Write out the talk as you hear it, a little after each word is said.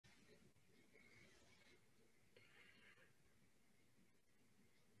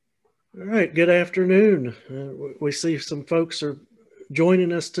All right, good afternoon. We see some folks are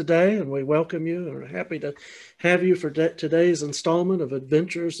joining us today, and we welcome you and are happy to have you for today's installment of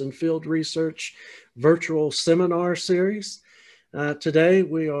Adventures in Field Research virtual seminar series. Today,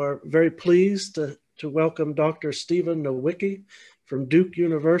 we are very pleased to welcome Dr. Stephen Nowicki from Duke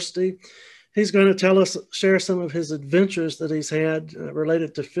University. He's going to share some of his adventures that he's had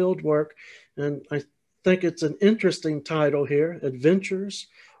related to field work, and I think it's an interesting title here, Adventures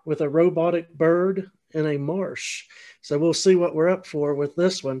with a Robotic Bird in a Marsh. So we'll see what we're up for with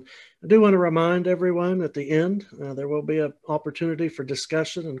this one. I do want to remind everyone at the end, there will be an opportunity for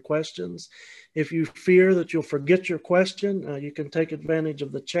discussion and questions. If you fear that you'll forget your question, you can take advantage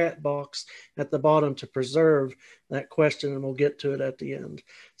of the chat box at the bottom to preserve that question, and we'll get to it at the end.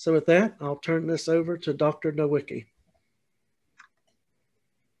 So with that, I'll turn this over to Dr. Nowicki.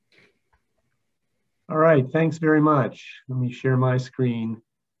 All right, thanks very much. Let me share my screen.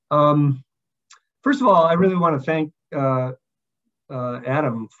 First of all, I really want to thank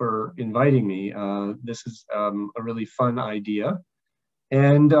Adam for inviting me. This is a really fun idea.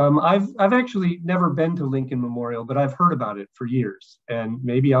 And I've actually never been to Lincoln Memorial, but I've heard about it for years. And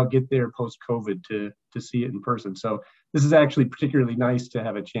maybe I'll get there post-COVID to see it in person. So this is actually particularly nice to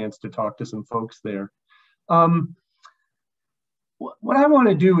have a chance to talk to some folks there. What I want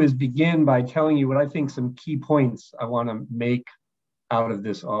to do is begin by telling you what I think some key points I want to make out of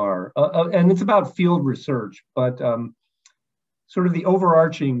this are. And it's about field research, but sort of the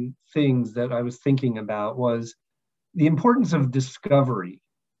overarching things that I was thinking about was the importance of discovery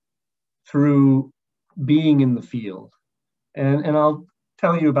through being in the field. And I'll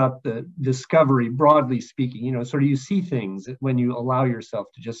tell you about the discovery, broadly speaking, sort of you see things when you allow yourself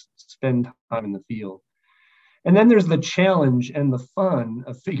to just spend time in the field. And then there's the challenge and the fun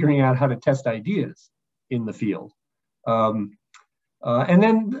of figuring out how to test ideas in the field. And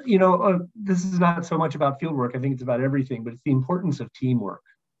then, this is not so much about fieldwork. I think it's about everything, but it's the importance of teamwork.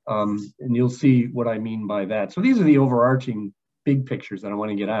 And you'll see what I mean by that. So these are the overarching big pictures that I want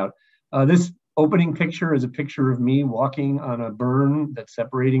to get out. This opening picture is a picture of me walking on a burn that's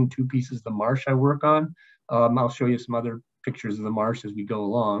separating two pieces of the marsh I work on. I'll show you some other pictures of the marsh as we go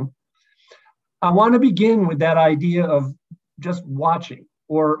along. I want to begin with that idea of just watching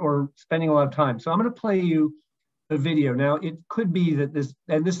or spending a lot of time. So I'm going to play you a video. Now, it could be that this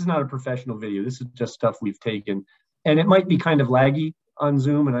is not a professional video. This is just stuff we've taken. And it might be kind of laggy on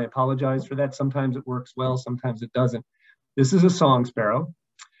Zoom, and I apologize for that. Sometimes it works well, sometimes it doesn't. This is a song sparrow.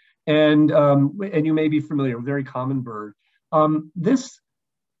 And you may be familiar, a very common bird. This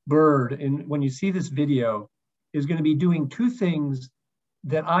bird, and when you see this video, is going to be doing two things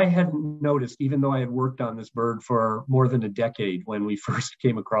that I hadn't noticed, even though I had worked on this bird for more than a decade when we first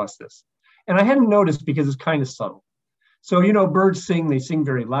came across this. And I hadn't noticed because it's kind of subtle. So, birds sing, they sing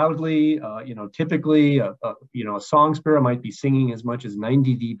very loudly. Typically, a song sparrow might be singing as much as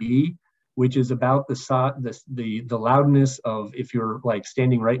 90 dB, which is about the loudness of if you're like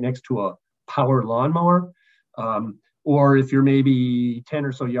standing right next to a power lawnmower, or if you're maybe 10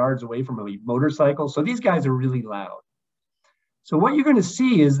 or so yards away from a motorcycle. So these guys are really loud. So what you're going to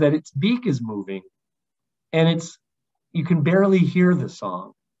see is that its beak is moving, and you can barely hear the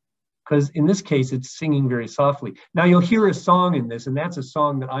song, because in this case, it's singing very softly. Now you'll hear a song in this, and that's a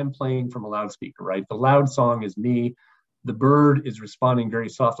song that I'm playing from a loudspeaker, right? The loud song is me. The bird is responding very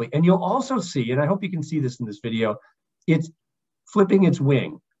softly. And you'll also see, and I hope you can see this in this video, it's flipping its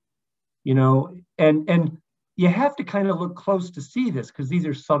wing, and you have to kind of look close to see this because these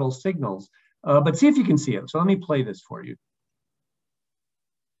are subtle signals, but see if you can see it. So let me play this for you.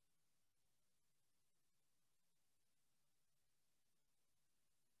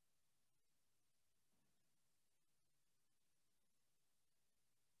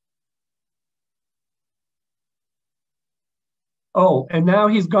 Oh, and now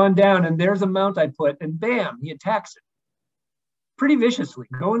he's gone down, and there's a mount I put, and bam, he attacks it pretty viciously,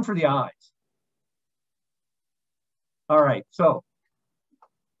 going for the eyes. All right, so,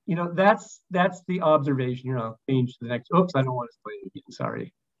 that's the observation. I'll change to the next. Oops, I don't want to play it again.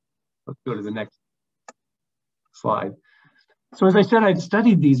 Sorry. Let's go to the next slide. So as I said, I'd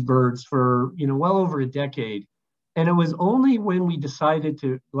studied these birds for, well over a decade. And it was only when we decided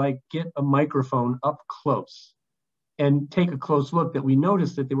to get a microphone up close and take a close look that we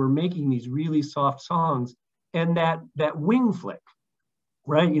noticed that they were making these really soft songs, and that wing flick,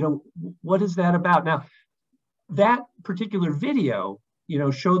 right? What is that about? Now, that particular video,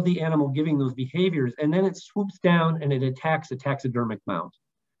 showed the animal giving those behaviors, and then it swoops down and it attacks a taxidermic mount.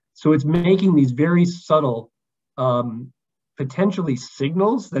 So it's making these very subtle, potentially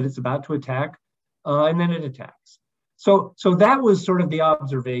signals that it's about to attack, and then it attacks. So that was sort of the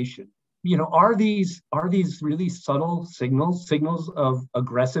observation. are these really subtle signals of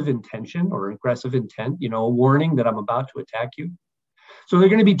aggressive intention or aggressive intent, a warning that I'm about to attack you? So there are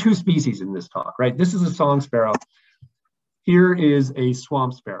going to be two species in this talk, right? This is a song sparrow. Here is a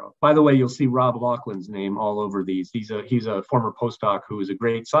swamp sparrow. By the way, you'll see Rob Laughlin's name all over these. He's a former postdoc who is a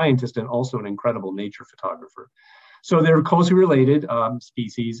great scientist and also an incredible nature photographer. So they're closely related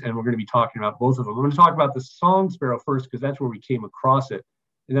species, and we're going to be talking about both of them. I'm going to talk about the song sparrow first because that's where we came across it.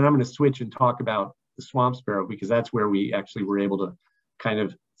 And then I'm going to switch and talk about the swamp sparrow because that's where we actually were able to kind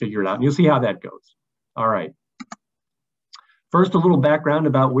of figure it out. And you'll see how that goes. All right. First, a little background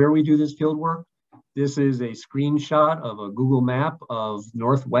about where we do this field work. This is a screenshot of a Google map of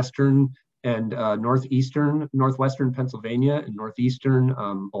northwestern and northwestern Pennsylvania and northeastern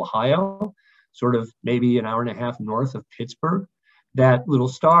Ohio, sort of maybe an hour and a half north of Pittsburgh. That little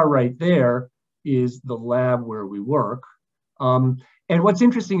star right there is the lab where we work. And what's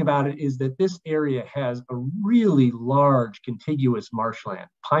interesting about it is that this area has a really large contiguous marshland,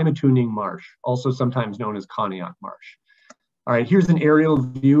 Pymatuning Marsh, also sometimes known as Conneaut Marsh. All right, here's an aerial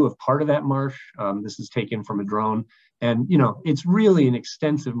view of part of that marsh. This is taken from a drone. And, it's really an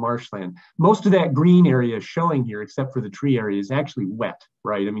extensive marshland. Most of that green area showing here, except for the tree area, is actually wet,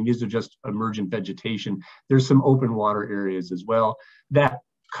 right? I mean, these are just emergent vegetation. There's some open water areas as well. That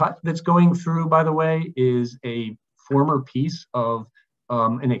cut that's going through, by the way, is a former piece of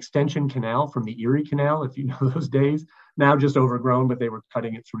an extension canal from the Erie Canal, if you know those days. Now just overgrown, but they were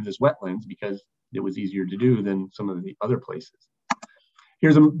cutting it through this wetlands because it was easier to do than some of the other places.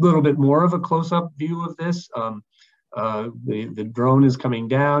 Here's a little bit more of a close-up view of this. The drone is coming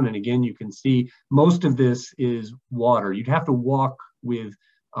down, and again, you can see most of this is water. You'd have to walk with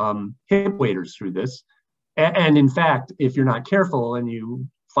hip waders through this. And in fact, if you're not careful and you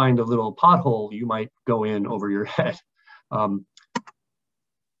find a little pothole, you might go in over your head.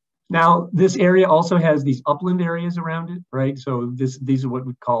 Now, this area also has these upland areas around it, right? So these are what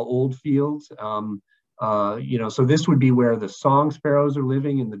we call old fields. So this would be where the song sparrows are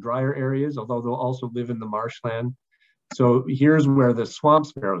living in the drier areas, although they'll also live in the marshland. So here's where the swamp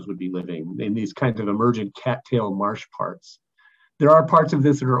sparrows would be living, in these kinds of emergent cattail marsh parts. There are parts of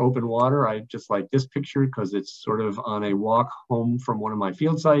this that are open water. I just like this picture because it's sort of on a walk home from one of my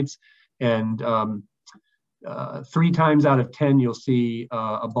field sites. And 3 times out of 10, you'll see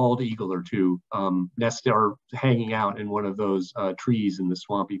a bald eagle or two nest or hanging out in one of those trees in the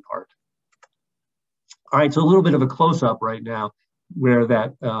swampy part. All right, so a little bit of a close-up right now where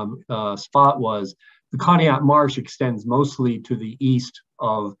that spot was. The Conneaut Marsh extends mostly to the east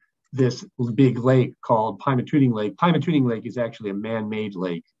of this big lake called Pymatuning Lake. Pymatuning Lake is actually a man-made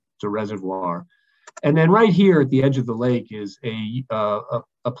lake. It's a reservoir. And then right here at the edge of the lake is a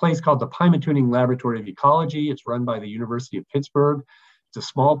place called the Pymatuning Laboratory of Ecology. It's run by the University of Pittsburgh. It's a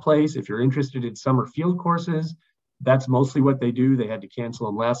small place. If you're interested in summer field courses, that's mostly what they do. They had to cancel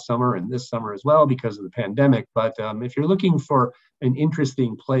them last summer and this summer as well because of the pandemic. But if you're looking for an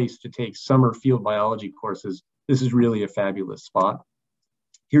interesting place to take summer field biology courses, this is really a fabulous spot.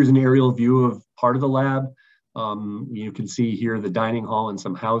 Here's an aerial view of part of the lab. You can see here the dining hall and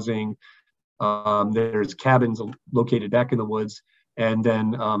some housing. There's cabins located back in the woods. And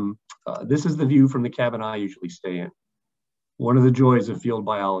then this is the view from the cabin I usually stay in. One of the joys of field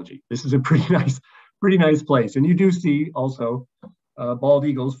biology. This is a pretty nice place. And you do see also bald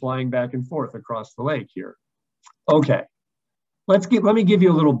eagles flying back and forth across the lake here. Okay, let me give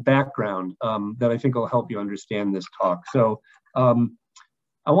you a little background that I think will help you understand this talk. So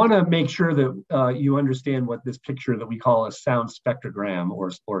I want to make sure that you understand what this picture that we call a sound spectrogram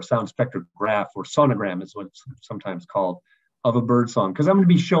or sound spectrograph or sonogram is what it's sometimes called of a bird song, because I'm going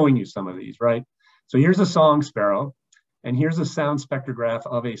to be showing you some of these, right? So here's a song sparrow, and here's a sound spectrograph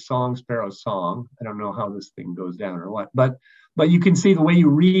of a song sparrow song. I don't know how this thing goes down or what, but you can see the way you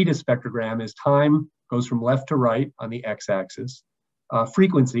read a spectrogram is time goes from left to right on the x-axis.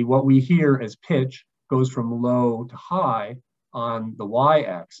 Frequency, what we hear as pitch, goes from low to high on the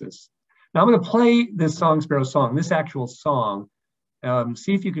y-axis. Now I'm going to play this song sparrow song, this actual song.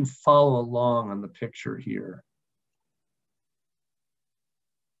 See if you can follow along on the picture here.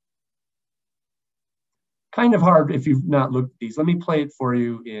 Kind of hard if you've not looked at these. Let me play it for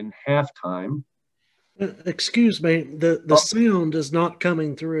you in halftime. Excuse me, the sound is not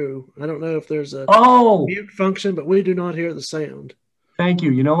coming through. I don't know if there's a mute function, but we do not hear the sound. Thank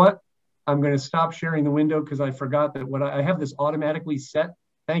you. You know what? I'm going to stop sharing the window because I forgot that I have this automatically set.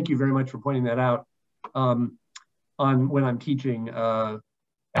 Thank you very much for pointing that out. On when I'm teaching, I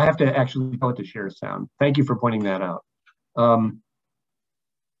have to actually tell it to share sound. Thank you for pointing that out.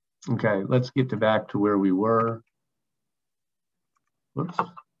 Okay, let's get back to where we were. Whoops.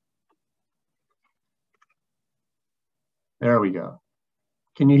 There we go.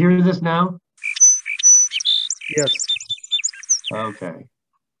 Can you hear this now? Yes. Okay.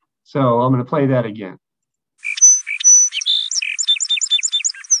 So I'm going to play that again.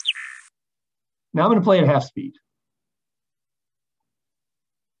 Now I'm going to play at half speed.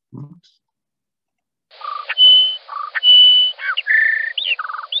 Oops.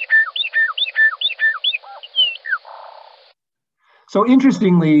 So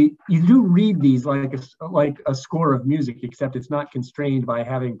interestingly, you do read these like a score of music, except it's not constrained by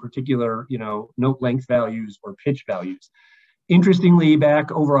having particular, note length values or pitch values. Interestingly, back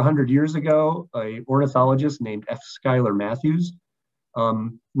over 100 years ago, an ornithologist named F. Schuyler Matthews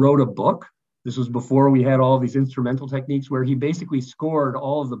wrote a book. This was before we had all these instrumental techniques, where he basically scored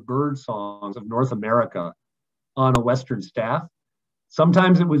all of the bird songs of North America on a Western staff.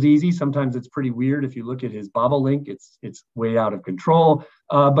 Sometimes it was easy. Sometimes it's pretty weird. If you look at his bobolink, it's way out of control.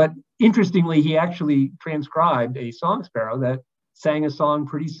 But interestingly, he actually transcribed a song sparrow that sang a song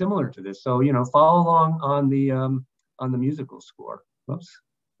pretty similar to this. So, follow along on the musical score. Whoops,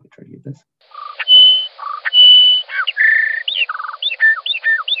 let me try to get this.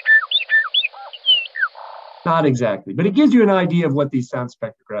 Not exactly, but it gives you an idea of what these sound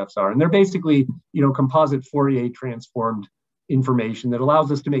spectrographs are. And they're basically, composite Fourier transformed information that allows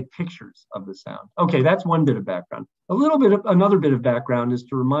us to make pictures of the sound. Okay, that's one bit of background. Another bit of background is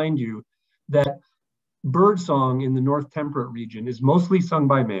to remind you that birdsong in the North Temperate region is mostly sung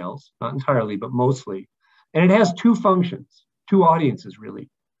by males, not entirely, but mostly. And it has two functions, two audiences really.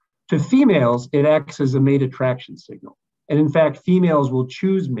 To females, it acts as a mate attraction signal. And in fact, females will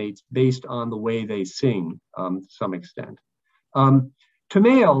choose mates based on the way they sing to some extent. To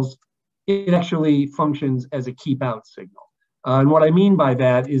males, it actually functions as a keep out signal. And what I mean by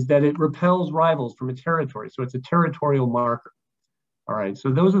that is that it repels rivals from a territory. So it's a territorial marker. All right, so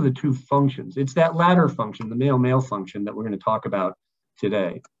those are the two functions. It's that latter function, the male-male function, that we're going to talk about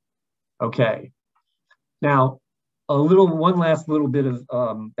today. Okay, now one last little bit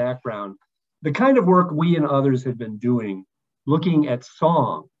of background. The kind of work we and others have been doing, looking at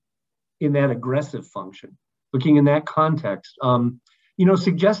song in that aggressive function, looking in that context,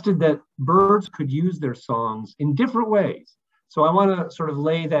 suggested that birds could use their songs in different ways. So I want to sort of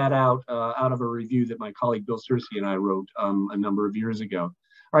lay that out of a review that my colleague Bill Searcy and I wrote a number of years ago. All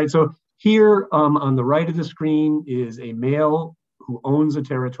right, so here on the right of the screen is a male who owns a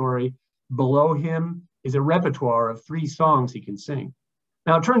territory. Below him is a repertoire of 3 songs he can sing.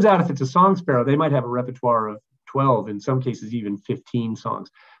 Now, it turns out if it's a song sparrow, they might have a repertoire of 12, in some cases even 15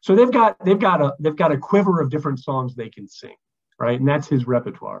 songs. So they've got a quiver of different songs they can sing, right? And that's his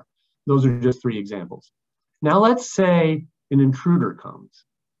repertoire. Those are just 3 examples. Now let's say an intruder comes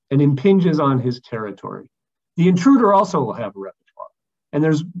and impinges on his territory. The intruder also will have a repertoire. And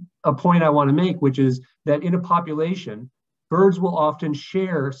there's a point I want to make, which is that in a population, birds will often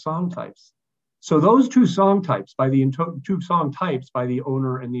share song types. So those two song types by the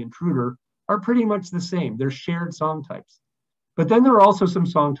owner and the intruder are pretty much the same. They're shared song types. But then there are also some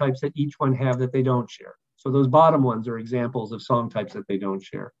song types that each one have that they don't share. So those bottom ones are examples of song types that they don't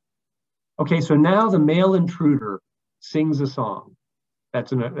share. Okay, so now the male intruder sings a song.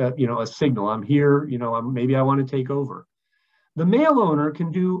 That's a signal. I'm here, maybe I want to take over. The male owner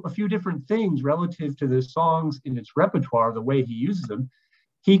can do a few different things relative to the songs in its repertoire, the way he uses them.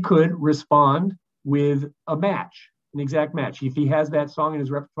 He could respond with a match, an exact match. If he has that song in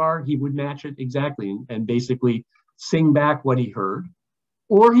his repertoire, he would match it exactly and basically sing back what he heard.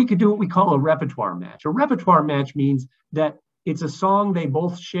 Or he could do what we call a repertoire match. A repertoire match means that it's a song they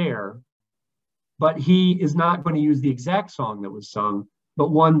both share, but he is not going to use the exact song that was sung,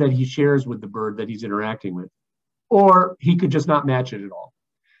 but one that he shares with the bird that he's interacting with. Or he could just not match it at all.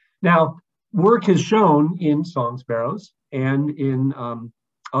 Now, work has shown in song sparrows and in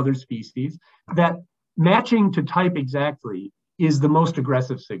other species that matching to type exactly is the most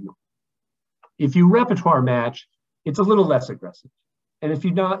aggressive signal. If you repertoire match, it's a little less aggressive. And if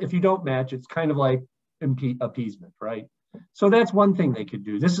you don't match, it's kind of like appeasement, right? So that's one thing they could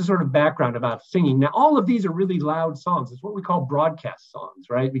do. This is sort of background about singing. Now, all of these are really loud songs. It's what we call broadcast songs,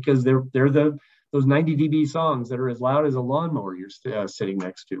 right? Because they're those 90 dB songs that are as loud as a lawnmower you're sitting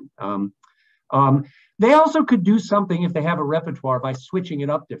next to. They also could do something if they have a repertoire by switching it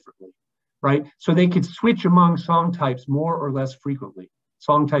up differently, right? So they could switch among song types more or less frequently,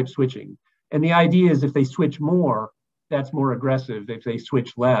 song type switching. And the idea is if they switch more, that's more aggressive. If they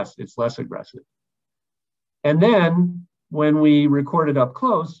switch less, it's less aggressive. And then when we recorded up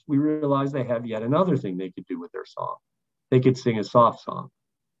close, we realized they have yet another thing they could do with their song. They could sing a soft song.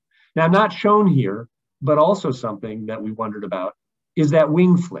 Now, not shown here, but also something that we wondered about is that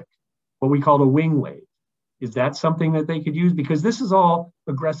wing flick, what we call a wing wave. Is that something that they could use? Because this is all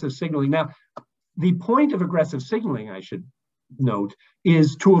aggressive signaling. Now, the point of aggressive signaling, I should note,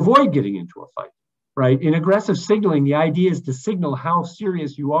 is to avoid getting into a fight, right? In aggressive signaling, the idea is to signal how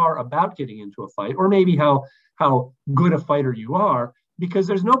serious you are about getting into a fight, or maybe how good a fighter you are, because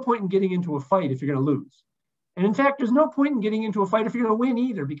there's no point in getting into a fight if you're going to lose. And in fact, there's no point in getting into a fight if you're going to win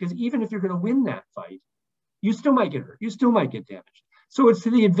either, because even if you're going to win that fight, you still might get hurt. You still might get damaged. So it's to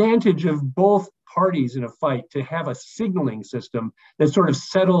the advantage of both parties in a fight to have a signaling system that sort of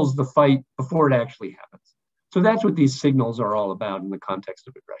settles the fight before it actually happens. So that's what these signals are all about in the context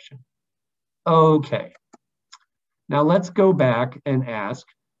of aggression. Okay. Now let's go back and ask,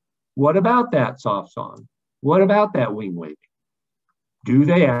 what about that soft song? What about that wing waving? Do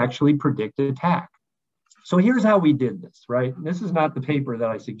they actually predict attack? So here's how we did this, right? This is not the paper that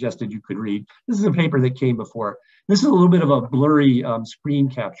I suggested you could read. This is a paper that came before. This is a little bit of a blurry screen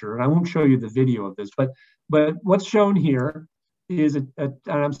capture, and I won't show you the video of this, but what's shown here is, and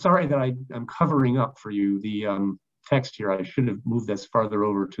I'm sorry that I'm covering up for you the text here. I should have moved this farther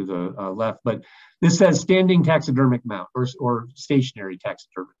over to the left, but this says standing taxidermic mount or stationary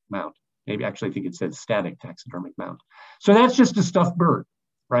taxidermic mount. Maybe actually I think it says static taxidermic mount. So that's just a stuffed bird,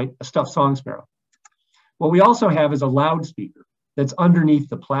 right? A stuffed song sparrow. What we also have is a loudspeaker that's underneath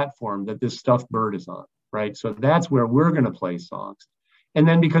the platform that this stuffed bird is on, right? So that's where we're going to play songs. And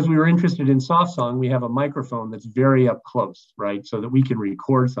then because we were interested in soft song, we have a microphone that's very up close, right? So that we can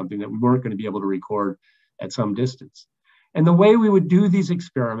record something that we weren't going to be able to record at some distance. And the way we would do these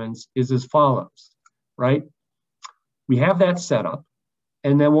experiments is as follows, right? We have that set up.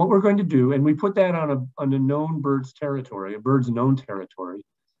 And then what we're going to do, and we put that on a known bird's territory, a bird's known territory.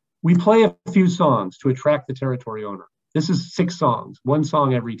 We play a few songs to attract the territory owner. This is 6 songs, 1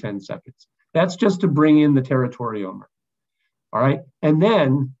 song every 10 seconds. That's just to bring in the territory owner. All right. And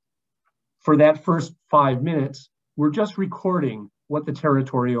then for that first 5 minutes, we're just recording what the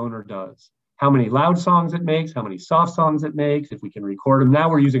territory owner does. How many loud songs it makes, how many soft songs it makes, if we can record them. Now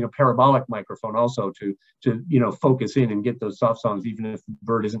we're using a parabolic microphone also to focus in and get those soft songs, even if the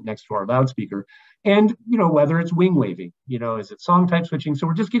bird isn't next to our loudspeaker. And, whether it's wing waving, is it song type switching? So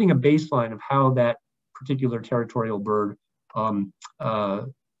we're just getting a baseline of how that particular territorial bird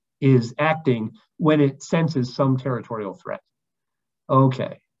is acting when it senses some territorial threat.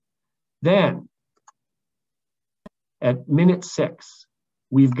 Okay. Then at minute 6,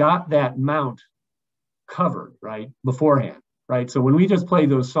 we've got that mount covered, right, beforehand, right? So when we just play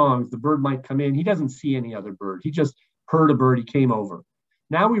those songs, the bird might come in. He doesn't see any other bird. He just heard a bird. He came over.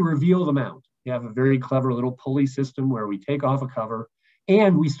 Now we reveal the mount. We have a very clever little pulley system where we take off a cover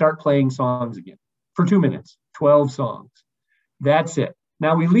and we start playing songs again for 2 minutes, 12 songs. That's it.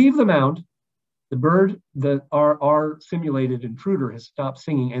 Now we leave the mount. The bird, our simulated intruder has stopped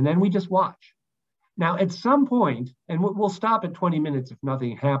singing, and then we just watch. Now, at some point, and we'll stop at 20 minutes if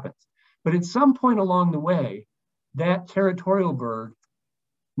nothing happens, but at some point along the way, that territorial bird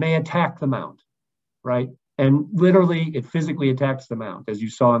may attack the mount, right? And literally, it physically attacks the mount, as you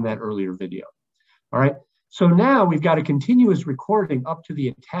saw in that earlier video. All right. So now we've got a continuous recording up to the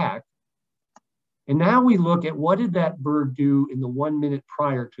attack. And now we look at what did that bird do in the 1 minute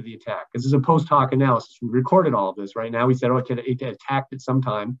prior to the attack. This is a post hoc analysis. We recorded all of this, right? Now we said, oh, it attacked at some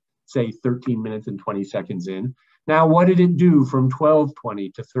time, say 13 minutes and 20 seconds in. Now, what did it do from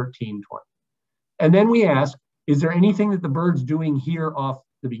 12:20 to 13:20? And then we ask, is there anything that the bird's doing here off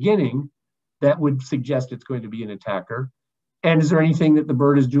the beginning that would suggest it's going to be an attacker? And is there anything that the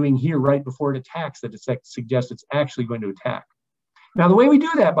bird is doing here right before it attacks that suggests it's actually going to attack? Now, the way we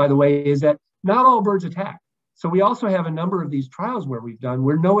do that, by the way, is that not all birds attack. So we also have a number of these trials where we've done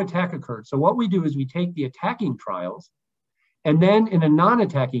where no attack occurred. So what we do is we take the attacking trials, and then in a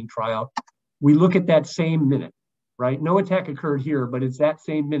non-attacking trial, we look at that same minute, right? No attack occurred here, but it's that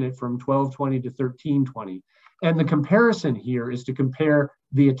same minute from 12:20 to 13:20. And the comparison here is to compare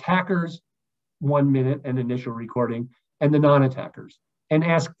the attackers 1 minute and initial recording and the non-attackers and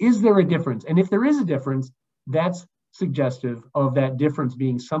ask, is there a difference? And if there is a difference, that's suggestive of that difference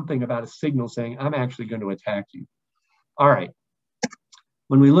being something about a signal saying, I'm actually going to attack you. All right.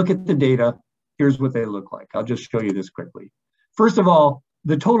 When we look at the data, here's what they look like. I'll just show you this quickly. First of all,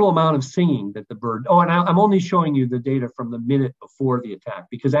 the total amount of singing that the bird, and I'm only showing you the data from the minute before the attack,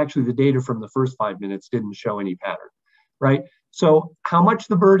 because actually the data from the first 5 minutes didn't show any pattern, right? So how much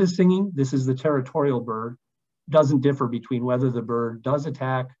the bird is singing, this is the territorial bird, doesn't differ between whether the bird does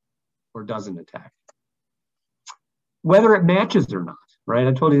attack or doesn't attack. Whether it matches or not, right?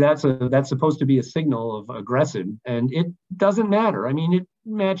 I told you that's supposed to be a signal of aggressive, and it doesn't matter. I mean, it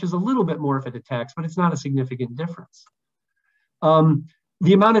matches a little bit more if it attacks, but it's not a significant difference.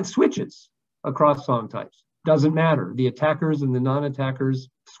 The amount it switches across song types. Doesn't matter. The attackers and the non-attackers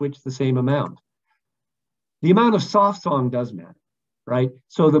switch the same amount. The amount of soft song does matter, right?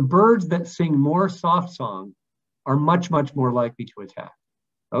 So the birds that sing more soft song are much, much more likely to attack.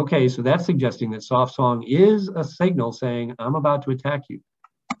 Okay, so that's suggesting that soft song is a signal saying, I'm about to attack you.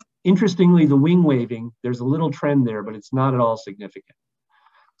 Interestingly, the wing waving, there's a little trend there, but it's not at all significant.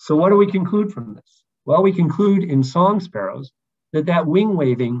 So what do we conclude from this? Well, we conclude in song sparrows that wing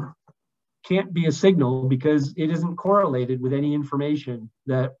waving can't be a signal because it isn't correlated with any information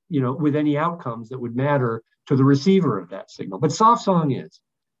that, with any outcomes that would matter to the receiver of that signal. But soft song is.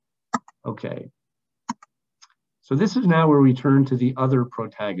 Okay. So this is now where we turn to the other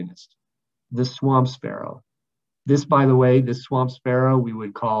protagonist, the swamp sparrow. This, by the way, this swamp sparrow we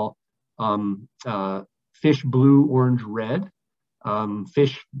would call fish blue, orange, red.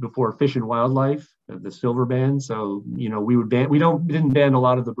 Fish before Fish and Wildlife, the silver band. So, we would ban, didn't ban a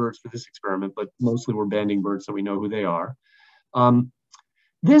lot of the birds for this experiment, but mostly we're banding birds so we know who they are.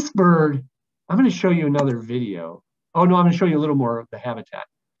 This bird, I'm going to show you another video. Oh no, I'm going to show you a little more of the habitat.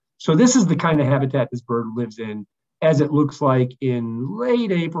 So this is the kind of habitat this bird lives in, as it looks like in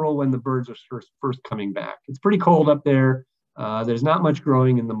late April when the birds are first coming back. It's pretty cold up there. There's not much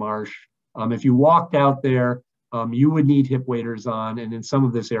growing in the marsh. If you walked out there, you would need hip waders on, and in some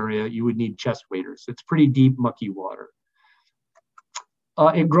of this area, you would need chest waders. It's pretty deep, mucky water.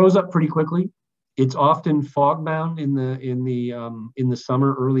 It grows up pretty quickly. It's often fog bound in the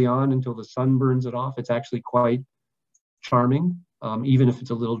summer early on until the sun burns it off. It's actually quite charming, even if it's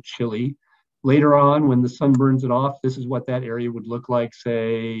a little chilly. Later on, when the sun burns it off, this is what that area would look like,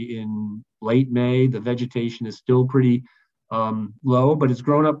 say, in late May. The vegetation is still pretty low, but it's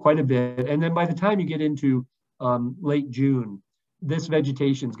grown up quite a bit. And then by the time you get into late June, this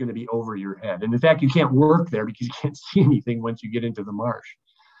vegetation is going to be over your head. And in fact, you can't work there because you can't see anything once you get into the marsh.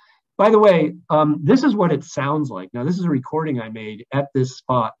 By the way, this is what it sounds like. Now, this is a recording I made at this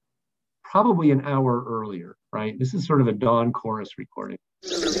spot probably an hour earlier, right? This is sort of a dawn chorus recording.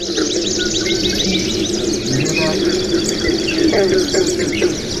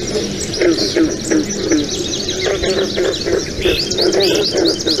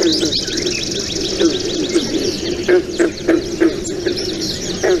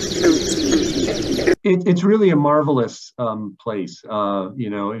 It's really a marvelous place.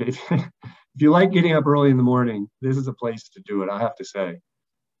 If you like getting up early in the morning, this is a place to do it, I have to say.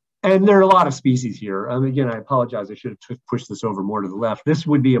 And there are a lot of species here. Again, I apologize, I should have pushed this over more to the left. This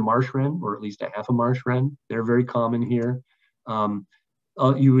would be a marsh wren, or at least a half a marsh wren. They're very common here.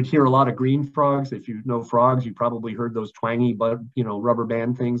 You would hear a lot of green frogs. If you know frogs, you probably heard those twangy, rubber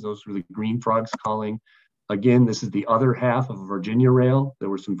band things. Those were the green frogs calling. Again, this is the other half of a Virginia rail. There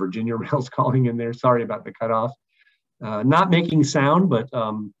were some Virginia rails calling in there. Sorry about the cutoff. Not making sound, but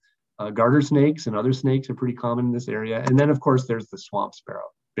garter snakes and other snakes are pretty common in this area. And then, of course, there's the swamp sparrow,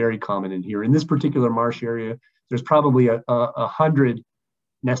 very common in here. In this particular marsh area, there's probably 100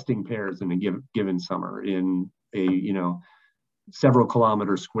 nesting pairs in a given summer in a several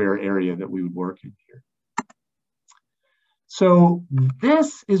kilometer square area that we would work in here. So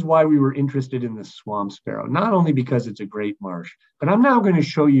this is why we were interested in the swamp sparrow, not only because it's a great marsh, but I'm now going to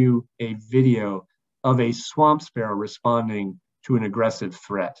show you a video of a swamp sparrow responding to an aggressive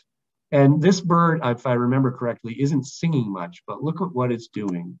threat. And this bird, if I remember correctly, isn't singing much, but look at what it's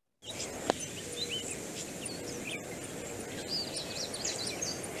doing.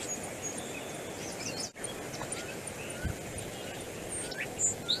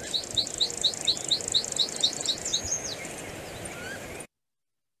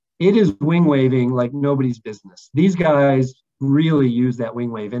 It is wing waving like nobody's business. These guys really use that wing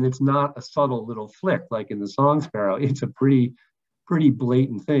wave, and it's not a subtle little flick like in the song sparrow. It's a pretty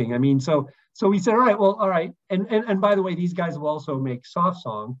blatant thing. I mean, so we said, all right. And by the way, these guys will also make soft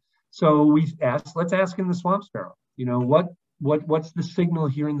song. So we asked, let's ask in the swamp sparrow, what's the signal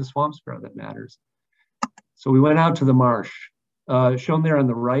here in the swamp sparrow that matters? So we went out to the marsh. Shown there on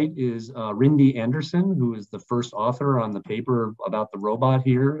the right is Rindy Anderson, who is the first author on the paper about the robot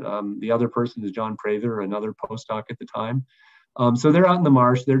here. The other person is John Prather, another postdoc at the time. So they're out in the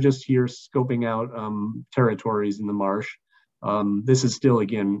marsh. They're just here scoping out territories in the marsh. This is still,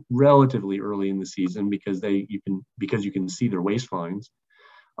 again, relatively early in the season because you can see their waistlines.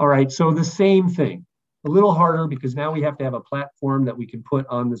 All right, so the same thing, a little harder because now we have to have a platform that we can put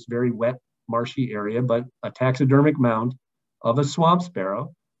on this very wet, marshy area, but a taxidermic mount of a swamp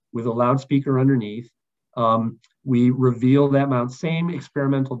sparrow with a loudspeaker underneath. We reveal that mount, same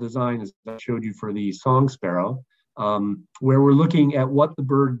experimental design as I showed you for the song sparrow, where we're looking at what the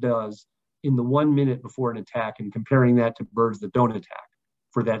bird does in the 1 minute before an attack and comparing that to birds that don't attack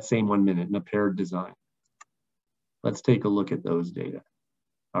for that same 1 minute in a paired design. Let's take a look at those data.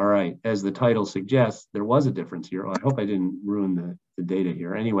 All right, as the title suggests, there was a difference here. Oh, I hope I didn't ruin the data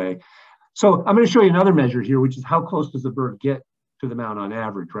here. Anyway, so I'm going to show you another measure here, which is how close does the bird get to the mount on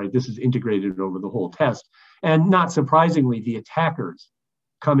average, right? This is integrated over the whole test. And not surprisingly, the attackers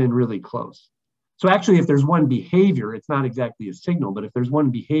come in really close. So actually, if there's one behavior, it's not exactly a signal, but if there's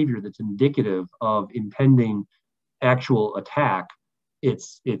one behavior that's indicative of impending actual attack,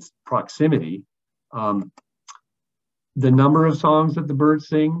 it's proximity. The number of songs that the birds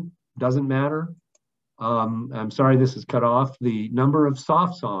sing doesn't matter. I'm sorry, this is cut off. The number of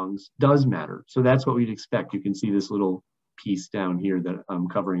soft songs does matter. So that's what we'd expect. You can see this little piece down here that I'm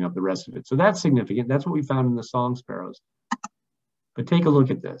covering up the rest of it. So that's significant. That's what we found in the song sparrows. But take a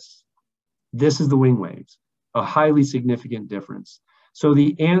look at this. This is the wing waves, a highly significant difference. So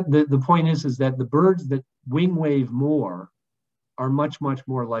the point is that the birds that wing wave more are much, much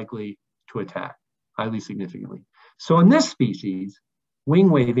more likely to attack, highly significantly. So in this species, wing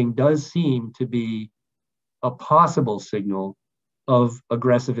waving does seem to be a possible signal of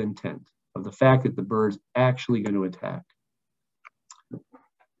aggressive intent, of the fact that the bird's actually going to attack.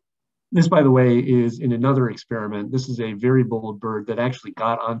 This, by the way, is in another experiment. This is a very bold bird that actually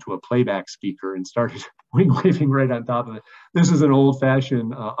got onto a playback speaker and started wing waving right on top of it. This is an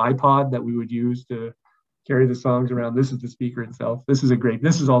old-fashioned iPod that we would use to carry the songs around. This is the speaker itself. This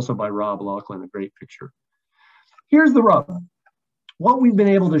is also by Rob Laughlin, a great picture. Here's the rub. What we've been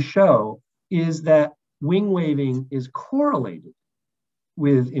able to show is that wing waving is correlated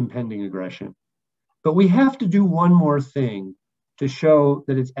with impending aggression. But we have to do one more thing to show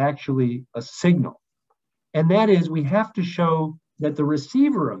that it's actually a signal. And that is, we have to show that the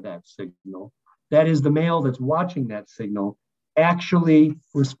receiver of that signal, that is the male that's watching that signal, actually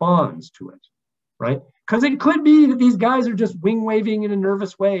responds to it, right? Because it could be that these guys are just wing waving in a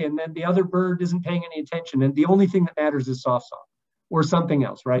nervous way and then the other bird isn't paying any attention and the only thing that matters is soft song or something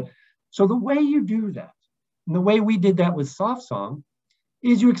else, right? So the way you do that, and the way we did that with soft song,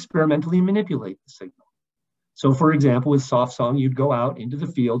 is you experimentally manipulate the signal. So for example, with soft song, you'd go out into the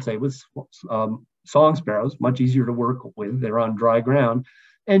field, say with song sparrows, much easier to work with, they're on dry ground,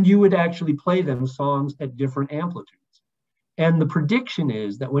 and you would actually play them songs at different amplitudes. And the prediction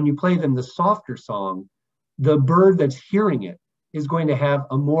is that when you play them the softer song, the bird that's hearing it is going to have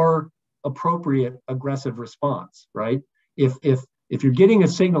a more appropriate aggressive response, right? If you're getting a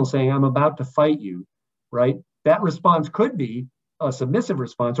signal saying, I'm about to fight you, right? That response could be a submissive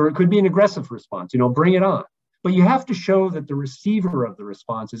response, or it could be an aggressive response, bring it on. But you have to show that the receiver of the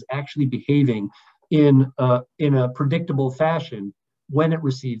response is actually behaving in a predictable fashion when it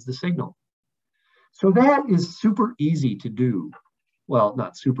receives the signal. So that is super easy to do. Well,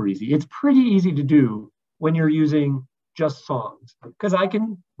 not super easy. It's pretty easy to do when you're using just songs, because I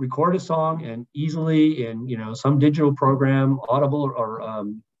can record a song and easily in some digital program, Audible or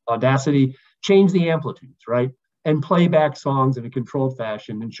Audacity, change the amplitudes, right? And play back songs in a controlled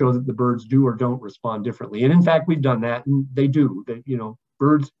fashion and show that the birds do or don't respond differently. And in fact, we've done that, and they do.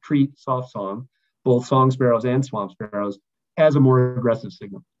 Birds treat soft song, both song sparrows and swamp sparrows, as a more aggressive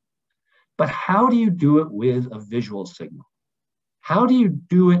signal. But how do you do it with a visual signal? How do you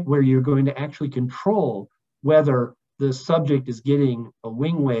do it where you're going to actually control whether the subject is getting a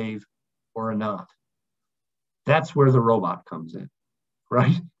wing wave or not? That's where the robot comes in,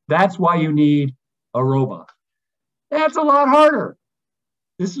 right? That's why you need a robot. That's a lot harder.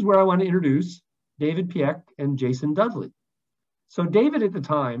 This is where I want to introduce David Pieck and Jason Dudley. So David at the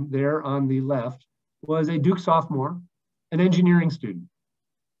time, there on the left, was a Duke sophomore, an engineering student.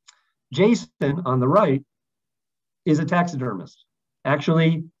 Jason on the right is a taxidermist.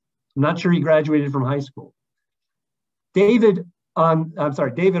 Actually, I'm not sure he graduated from high school. David on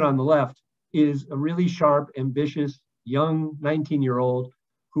the left is a really sharp, ambitious, young 19-year-old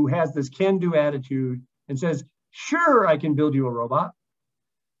who has this can-do attitude and says, sure, I can build you a robot.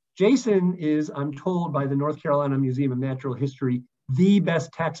 Jason is, I'm told by the North Carolina Museum of Natural History, the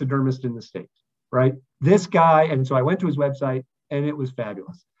best taxidermist in the state, right? This guy, and so I went to his website and it was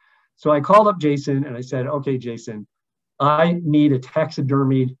fabulous. So I called up Jason and I said, okay, Jason, I need a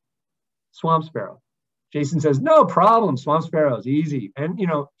taxidermied swamp sparrow. Jason says, no problem, swamp sparrow is easy. And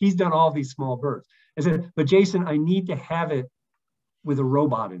he's done all these small birds. I said, but Jason, I need to have it with a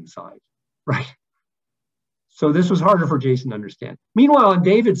robot inside, right? So this was harder for Jason to understand. Meanwhile, on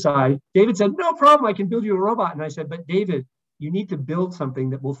David's side, David said, no problem, I can build you a robot. And I said, but David, you need to build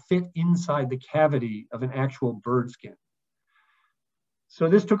something that will fit inside the cavity of an actual bird skin. So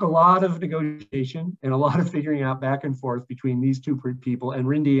this took a lot of negotiation and a lot of figuring out back and forth between these two people. And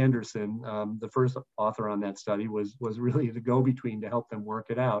Rindy Anderson, the first author on that study, was really the go-between to help them work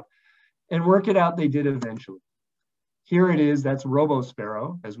it out. And work it out they did eventually. Here it is, that's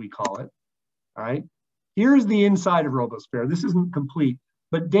RoboSparrow, as we call it, all right? Here's the inside of RoboSparrow. This isn't complete,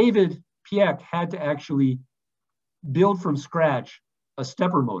 but David Pieck had to actually build from scratch a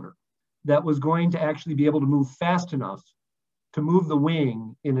stepper motor that was going to actually be able to move fast enough to move the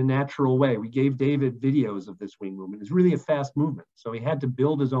wing in a natural way. We gave David videos of this wing movement. It's really a fast movement. So he had to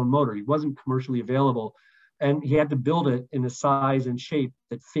build his own motor. He wasn't commercially available, and he had to build it in a size and shape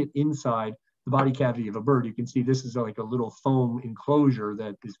that fit inside the body cavity of a bird. You can see this is like a little foam enclosure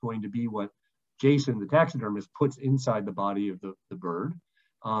that is going to be what Jason, the taxidermist, puts inside the body of the bird.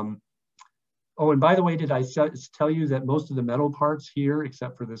 Oh, and by the way, did I tell you that most of the metal parts here,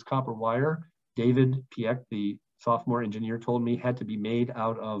 except for this copper wire, David Pieck, the sophomore engineer, told me had to be made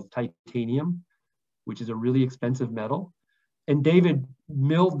out of titanium, which is a really expensive metal. And David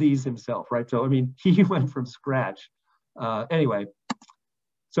milled these himself, right? So, I mean, he went from scratch. Anyway,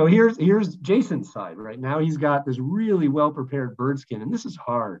 so here's Jason's side, right? Now he's got this really well-prepared bird skin, and this is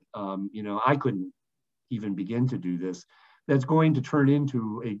hard. You know, I couldn't even begin to do this. That's going to turn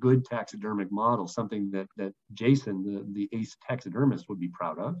into a good taxidermic model, something that Jason, the ace taxidermist, would be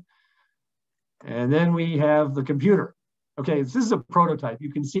proud of. And then we have the computer. Okay, this is a prototype.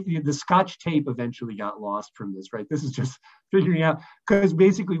 You can see the Scotch tape eventually got lost from this, right? This is just figuring out, because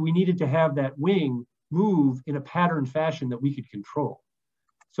basically we needed to have that wing move in a patterned fashion that we could control.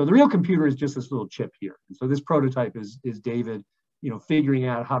 So the real computer is just this little chip here. And so this prototype is David, you know, figuring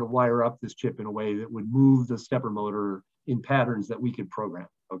out how to wire up this chip in a way that would move the stepper motor in patterns that we could program.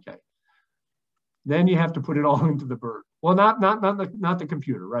 Okay. Then you have to put it all into the bird. Well, not the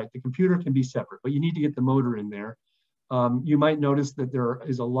computer, right? The computer can be separate, but you need to get the motor in there. You might notice that there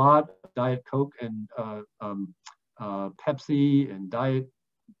is a lot of Diet Coke and Pepsi and Diet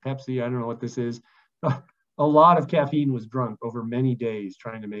Pepsi. I don't know what this is. A lot of caffeine was drunk over many days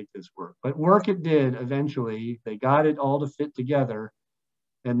trying to make this work. But work it did eventually. They got it all to fit together.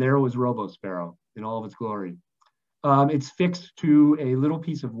 And there was RoboSparrow in all of its glory. It's fixed to a little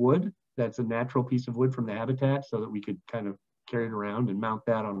piece of wood. That's a natural piece of wood from the habitat, so that we could kind of carry it around and mount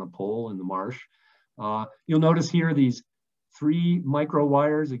that on a pole in the marsh. You'll notice here these 3 micro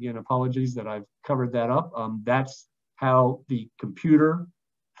wires. Again, apologies that I've covered that up. That's how the computer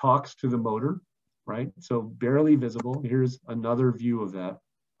talks to the motor, right? So barely visible. Here's another view of that,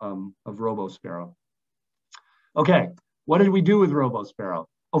 of RoboSparrow. Okay, what did we do with RoboSparrow?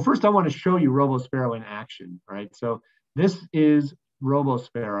 Oh, first I want to show you RoboSparrow in action, right? So this is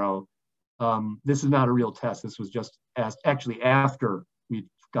RoboSparrow. This is not a real test. This was just actually after we'd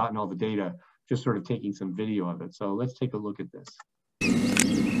gotten all the data, just sort of taking some video of it. So let's take a look at this.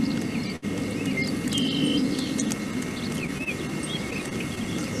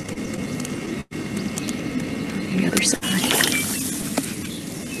 The other side.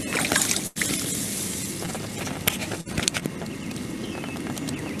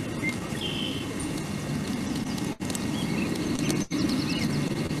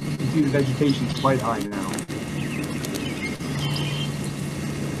 You see the vegetation is quite high now.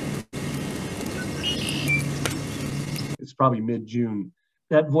 It's probably mid-June.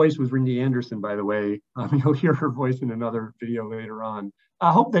 That voice was Rindy Anderson, by the way. You'll hear her voice in another video later on.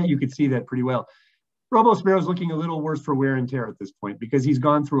 I hope that you could see that pretty well. RoboSparrow's looking a little worse for wear and tear at this point because he's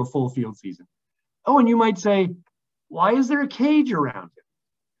gone through a full field season. Oh, and you might say, why is there a cage around him?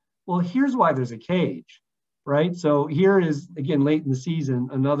 Well, here's why there's a cage, right? So here is, again, late in the season,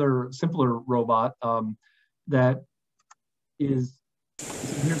 another simpler robot that is,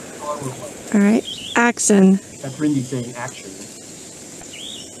 here's the color of All right, action. That's Rindy saying action.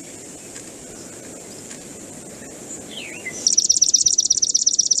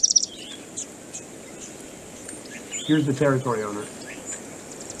 Here's the territory owner.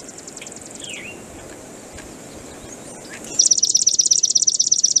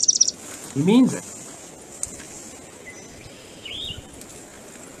 He means it.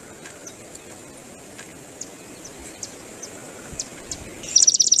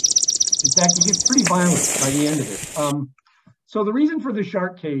 In fact, it gets pretty violent by the end of it. So the reason for the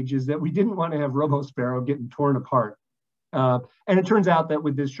shark cage is that we didn't want to have RoboSparrow getting torn apart. And it turns out that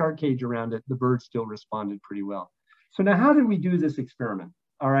with this shark cage around it, the bird still responded pretty well. So now how did we do this experiment?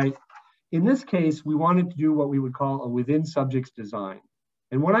 All right, in this case, we wanted to do what we would call a within subjects design.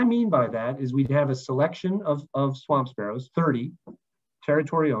 And what I mean by that is we'd have a selection of swamp sparrows, 30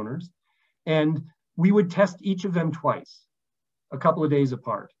 territory owners, and we would test each of them twice, a couple of days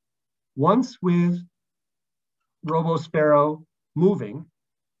apart. Once with RoboSparrow moving,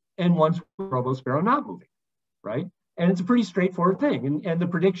 and once with RoboSparrow not moving, right? And it's a pretty straightforward thing. And the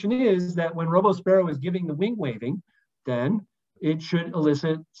prediction is that when RoboSparrow is giving the wing waving, then it should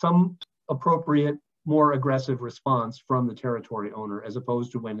elicit some appropriate more aggressive response from the territory owner as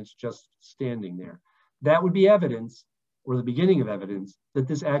opposed to when it's just standing there. That would be evidence, or the beginning of evidence, that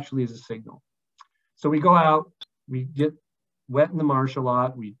this actually is a signal. So we go out, we get wet in the marsh a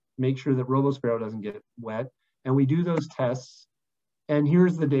lot, we make sure that robosparrow doesn't get wet, and we do those tests, and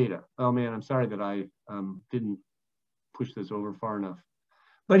here's the data. Oh man, I'm sorry that I didn't push this over far enough.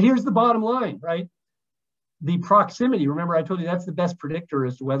 But here's the bottom line, right? The proximity, remember I told you that's the best predictor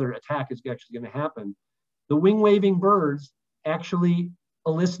as to whether attack is actually going to happen. The wing waving birds actually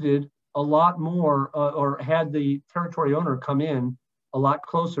elicited a lot more, or had the territory owner come in a lot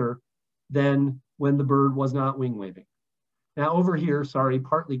closer than when the bird was not wing waving. Now over here, sorry,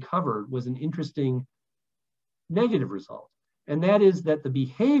 partly covered, was an interesting negative result. And that is that the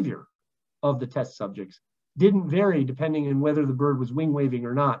behavior of the test subjects didn't vary depending on whether the bird was wing waving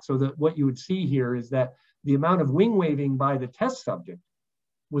or not. So that what you would see here is that the amount of wing waving by the test subject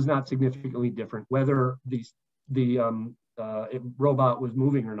was not significantly different, whether the robot was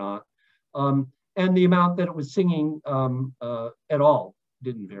moving or not. And the amount that it was singing at all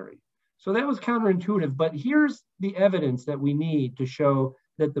didn't vary. So that was counterintuitive, but here's the evidence that we need to show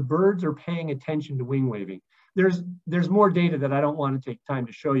that the birds are paying attention to wing waving. There's more data that I don't want to take time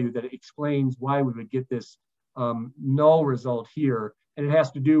to show you that explains why we would get this null result here. And it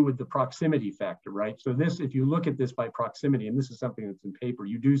has to do with the proximity factor, right? So this, if you look at this by proximity, and this is something that's in paper,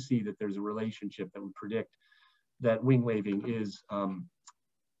 you do see that there's a relationship that would predict that wing waving is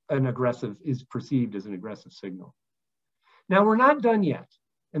perceived as an aggressive signal. Now we're not done yet.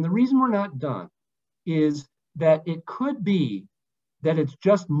 And the reason we're not done is that it could be that it's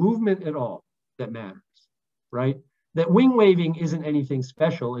just movement at all that matters, right? That wing waving isn't anything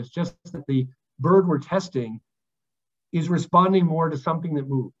special. It's just that the bird we're testing is responding more to something that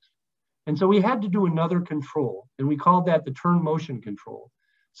moves. And so we had to do another control, and we called that the turn motion control.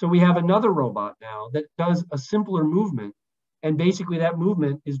 So we have another robot now that does a simpler movement, and basically that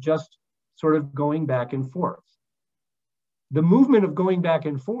movement is just sort of going back and forth. The movement of going back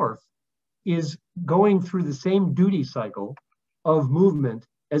and forth is going through the same duty cycle of movement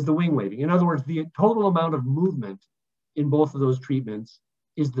as the wing waving. In other words, the total amount of movement in both of those treatments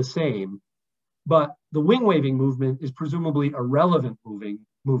is the same, but the wing waving movement is presumably a relevant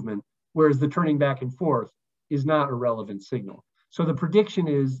movement, whereas the turning back and forth is not a relevant signal. So the prediction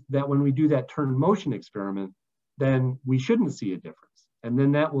is that when we do that turn motion experiment, then we shouldn't see a difference. And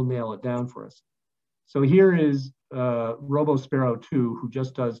then that will nail it down for us. So here is RoboSparrow 2, who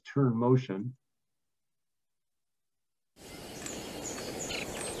just does turn motion.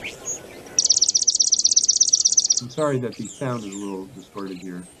 I'm sorry that the sound is a little distorted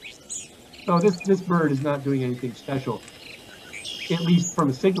here. So this bird is not doing anything special, at least from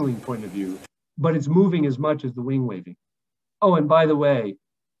a signaling point of view, but it's moving as much as the wing waving. Oh, and by the way,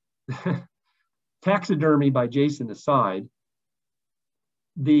 taxidermy by Jason aside,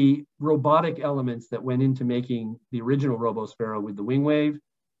 the robotic elements that went into making the original RoboSparrow with the wing wave,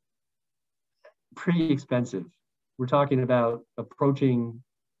 pretty expensive. We're talking about approaching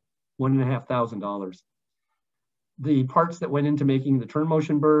 $1,500. The parts that went into making the turn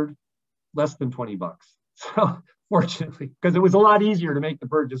motion bird, less than 20 bucks. So fortunately, because it was a lot easier to make the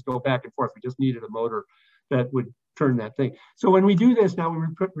bird just go back and forth. We just needed a motor that would turn that thing. So when we do this now, we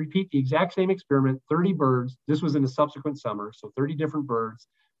repeat the exact same experiment, 30 birds. This was in a subsequent summer, so 30 different birds.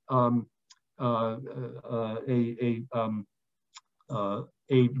 A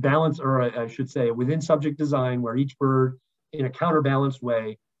balance, or I should say, a within subject design where each bird in a counterbalanced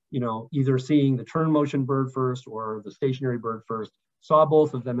way, either seeing the turn motion bird first or the stationary bird first, saw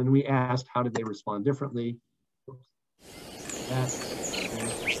both of them, and we asked how did they respond differently.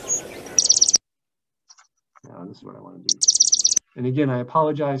 Now this is what I want to do. And again, I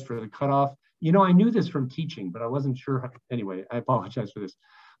apologize for the cutoff. I knew this from teaching, but I wasn't sure. Anyway, I apologize for this.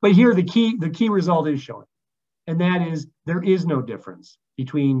 But here the key result is showing, and that is there is no difference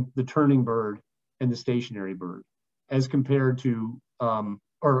between the turning bird and the stationary bird as compared to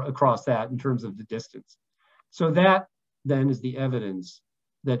or across that in terms of the distance. So that then is the evidence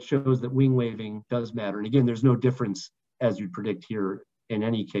that shows that wing waving does matter. And again, there's no difference, as you'd predict here in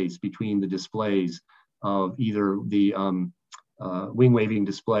any case, between the displays of either the wing waving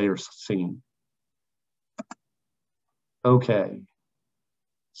display or singing. Okay,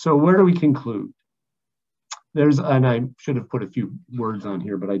 so where do we conclude? And I should have put a few words on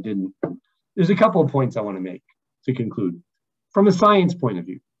here, but I didn't. There's a couple of points I want to make to conclude. From a science point of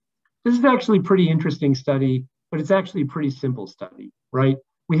view, this is actually a pretty interesting study, but it's actually a pretty simple study, right?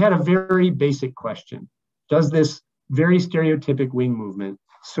 We had a very basic question. Does this very stereotypic wing movement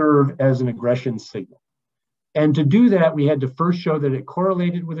serve as an aggression signal? And to do that, we had to first show that it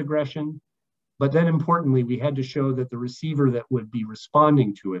correlated with aggression, But then importantly, we had to show that the receiver that would be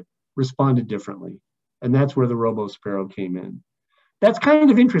responding to it responded differently. And that's where the RoboSparrow came in. That's kind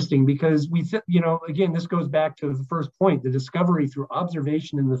of interesting because again, this goes back to the first point, the discovery through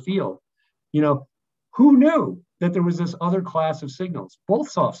observation in the field. Who knew that there was this other class of signals, both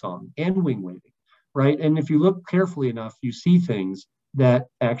soft song and wing waving, right? And if you look carefully enough, you see things that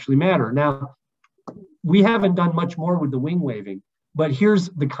actually matter. Now, we haven't done much more with the wing waving, but here's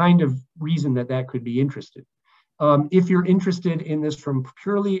the kind of reason that could be interesting. If you're interested in this from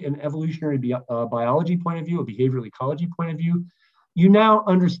purely an evolutionary biology point of view, a behavioral ecology point of view, you now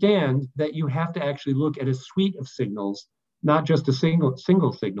understand that you have to actually look at a suite of signals, not just a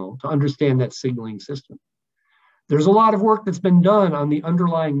single signal, to understand that signaling system. There's a lot of work that's been done on the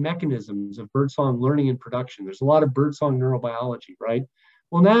underlying mechanisms of birdsong learning and production. There's a lot of birdsong neurobiology, right?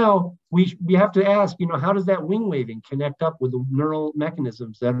 Well, now we have to ask, how does that wing waving connect up with the neural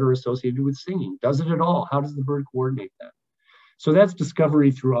mechanisms that are associated with singing? Does it at all? How does the bird coordinate that? So that's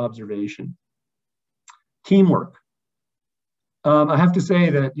discovery through observation. Teamwork. I have to say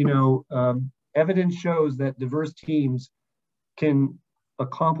that, evidence shows that diverse teams can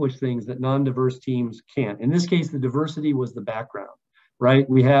accomplish things that non-diverse teams can't. In this case, the diversity was the background, right?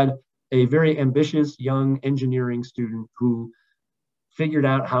 We had a very ambitious young engineering student who figured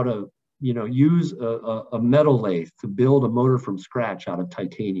out how to, use a metal lathe to build a motor from scratch out of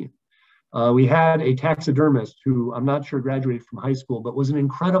titanium. We had a taxidermist who I'm not sure graduated from high school, but was an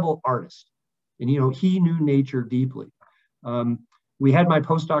incredible artist. And, he knew nature deeply. We had my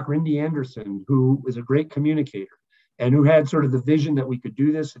postdoc, Rindy Anderson, who was a great communicator and who had sort of the vision that we could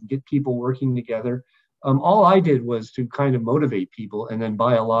do this and get people working together. All I did was to kind of motivate people and then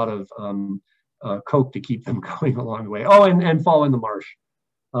buy a lot of Coke to keep them going along the way. Oh, and fall in the marsh.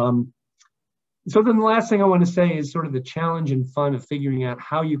 So then the last thing I want to say is sort of the challenge and fun of figuring out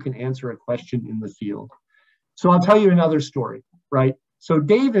how you can answer a question in the field. So I'll tell you another story, right? So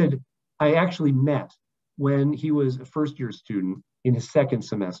David, I actually met when he was a first-year student in his second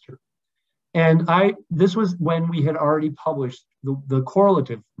semester. And this was when we had already published the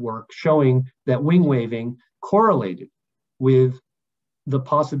correlative work showing that wing waving correlated with the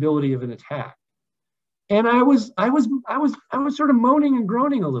possibility of an attack. And I was sort of moaning and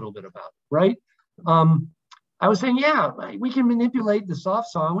groaning a little bit about it, right? I was saying, yeah, we can manipulate the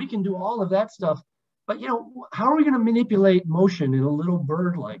soft song, we can do all of that stuff, but how are we going to manipulate motion in a little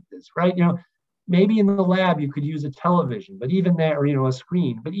bird like this, right? Maybe in the lab you could use a television, but even there, or a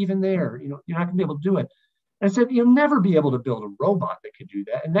screen, but even there, you're not going to be able to do it. And I said, you'll never be able to build a robot that could do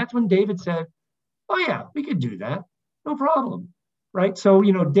that. And that's when David said, oh yeah, we could do that, no problem, right? So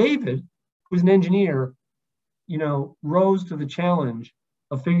David, who's an engineer, rose to the challenge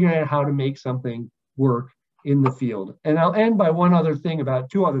of figuring out how to make something work in the field. And I'll end by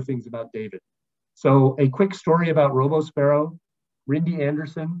two other things about David. So a quick story about RoboSparrow, Rindy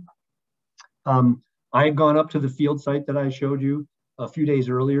Anderson. I had gone up to the field site that I showed you a few days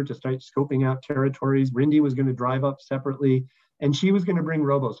earlier to start scoping out territories. Rindy was going to drive up separately, and she was going to bring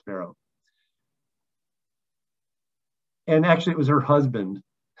RoboSparrow. And actually, it was her husband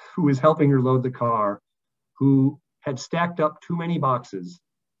who was helping her load the car, who had stacked up too many boxes,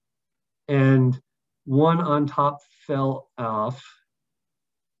 and one on top fell off,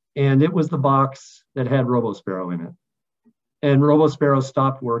 and it was the box that had RoboSparrow in it. And RoboSparrow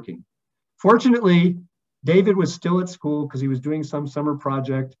stopped working. Fortunately, David was still at school because he was doing some summer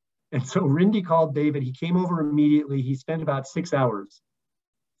project. And so Rindy called David. He came over immediately. He spent about 6 hours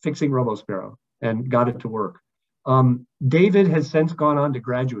fixing RoboSparrow and got it to work. David has since gone on to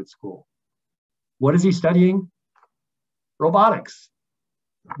graduate school. What is he studying? Robotics,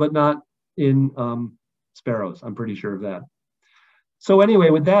 but not in sparrows. I'm pretty sure of that. So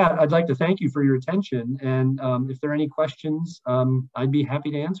anyway, with that, I'd like to thank you for your attention. And if there are any questions, I'd be happy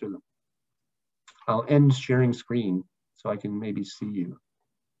to answer them. I'll end sharing screen so I can maybe see you.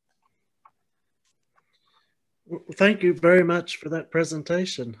 Thank you very much for that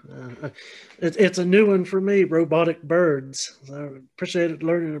presentation. It's a new one for me, robotic birds. So I appreciated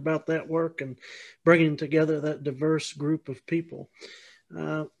learning about that work and bringing together that diverse group of people.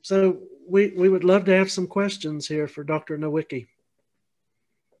 So we would love to have some questions here for Dr. Nowicki.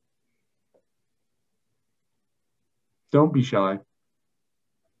 Don't be shy.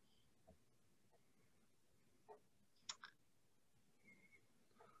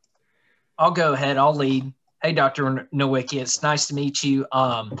 I'll go ahead. I'll lead. Hey, Dr. Nowicki, it's nice to meet you.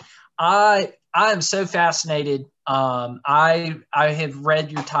 I am so fascinated. I have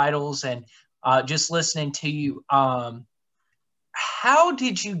read your titles and just listening to you. How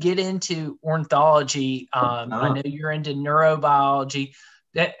did you get into ornithology? I know you're into neurobiology,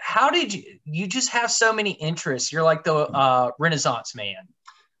 How did you just have so many interests? You're like the Renaissance man.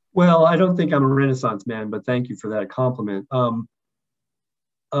 Well, I don't think I'm a Renaissance man, but thank you for that compliment.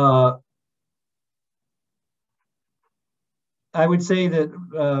 I would say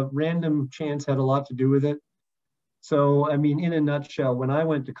that random chance had a lot to do with it. So, I mean, in a nutshell, when I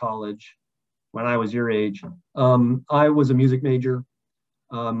went to college, when I was your age, I was a music major.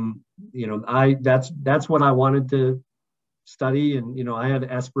 That's what I wanted to study, and I had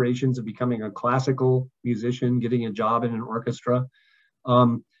aspirations of becoming a classical musician, getting a job in an orchestra.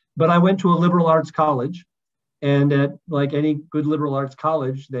 But I went to a liberal arts college, and at like any good liberal arts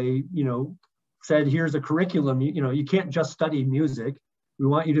college, they said, here's a curriculum. You can't just study music. We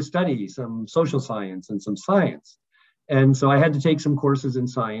want you to study some social science and some science. And so I had to take some courses in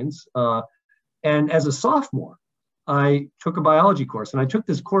science. And as a sophomore, I took a biology course. And I took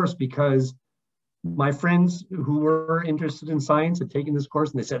this course because my friends who were interested in science had taken this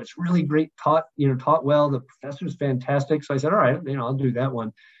course, and they said, it's really great, taught well. The professor's fantastic. So I said, all right, I'll do that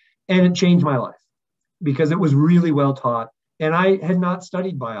one. And it changed my life because it was really well taught. And I had not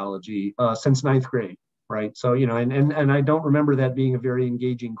studied biology since 9th grade, right? So, and I don't remember that being a very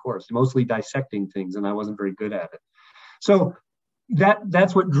engaging course, mostly dissecting things, and I wasn't very good at it. So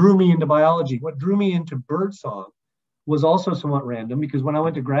that's what drew me into biology. What drew me into birdsong was also somewhat random, because when I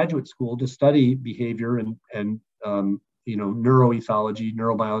went to graduate school to study behavior and neuroethology,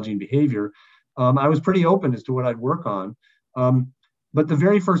 neurobiology and behavior, I was pretty open as to what I'd work on. But the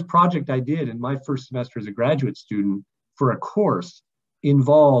very first project I did in my first semester as a graduate student for a course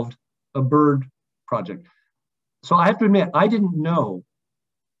involved a bird project. So I have to admit, I didn't know.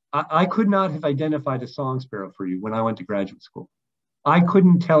 I could not have identified a song sparrow for you when I went to graduate school. I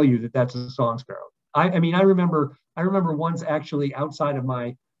couldn't tell you that that's a song sparrow. I remember once actually outside of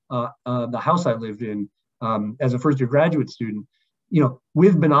my the house I lived in as a first year graduate student,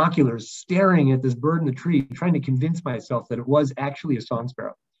 with binoculars staring at this bird in the tree, trying to convince myself that it was actually a song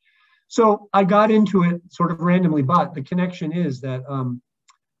sparrow. So I got into it sort of randomly, but the connection is that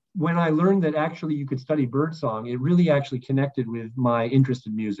when I learned that actually you could study birdsong, it really actually connected with my interest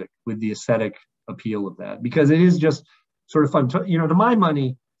in music, with the aesthetic appeal of that, because it is just sort of fun. To my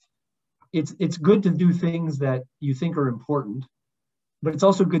money, it's good to do things that you think are important, but it's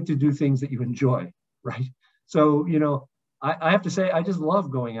also good to do things that you enjoy, right? So, I have to say, I just love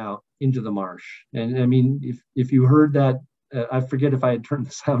going out into the marsh. And I mean, if you heard that, I forget if I had turned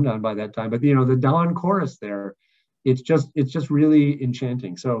the sound on by that time, but the dawn chorus there, it's just really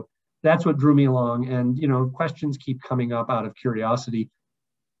enchanting. So that's what drew me along. And, questions keep coming up out of curiosity,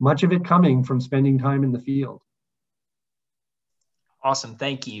 much of it coming from spending time in the field. Awesome.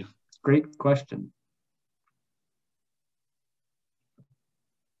 Thank you. Great question.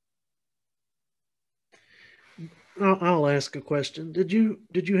 I'll ask a question. Did you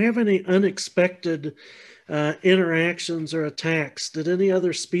have any unexpected interactions or attacks? Did any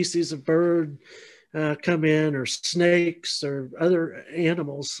other species of bird come in, or snakes or other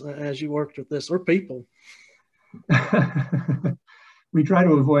animals as you worked with this, or people? We try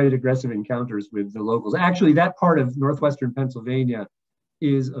to avoid aggressive encounters with the locals. Actually, that part of northwestern Pennsylvania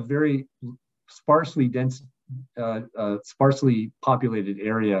is a very sparsely populated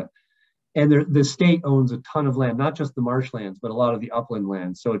area. And the state owns a ton of land, not just the marshlands, but a lot of the upland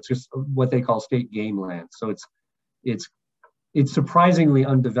lands. So it's just what they call state game land. So it's surprisingly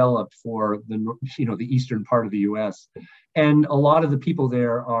undeveloped for the eastern part of the U.S. And a lot of the people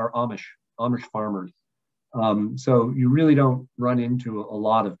there are Amish farmers. So you really don't run into a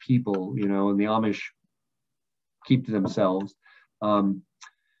lot of people, and the Amish keep to themselves.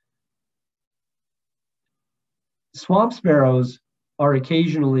 Swamp sparrows are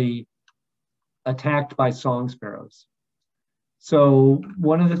occasionally attacked by song sparrows. So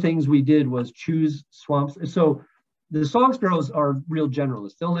one of the things we did was choose swamps. So the song sparrows are real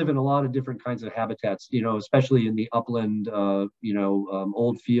generalists. They'll live in a lot of different kinds of habitats, especially in the upland,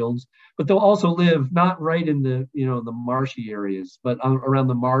 old fields. But they'll also live not right in the marshy areas, but around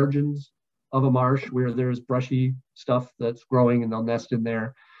the margins of a marsh where there's brushy stuff that's growing, and they'll nest in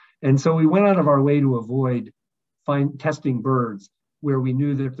there. And so we went out of our way to avoid testing birds where we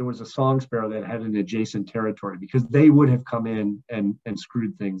knew that if there was a song sparrow that had an adjacent territory, because they would have come in and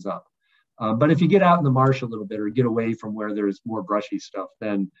screwed things up. But if you get out in the marsh a little bit, or get away from where there's more brushy stuff,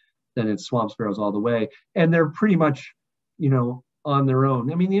 then it's swamp sparrows all the way. And they're pretty much, on their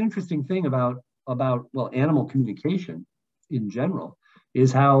own. I mean, the interesting thing about animal communication in general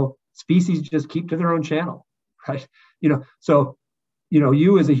is how species just keep to their own channel, right? So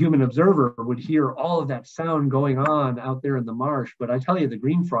you as a human observer would hear all of that sound going on out there in the marsh, but I tell you, the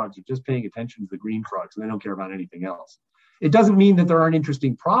green frogs are just paying attention to the green frogs, and they don't care about anything else. It doesn't mean that there aren't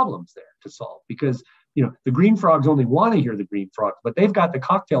interesting problems there to solve, because the green frogs only want to hear the green frogs, but they've got the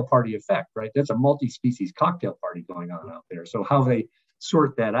cocktail party effect, right? That's a multi-species cocktail party going on out there. So how they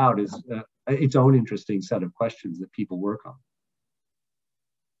sort that out is its own interesting set of questions that people work on.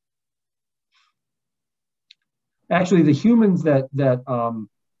 Actually, the humans that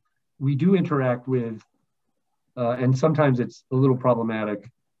we do interact with, and sometimes it's a little problematic,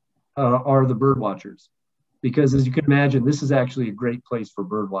 are the bird watchers. Because as you can imagine, this is actually a great place for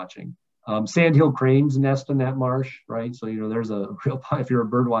bird watching. Sandhill cranes nest in that marsh, right? So, there's a real, if you're a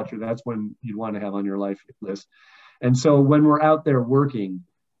bird watcher, that's when you'd want to have on your life list. And so when we're out there working,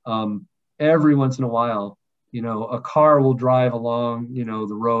 every once in a while, a car will drive along,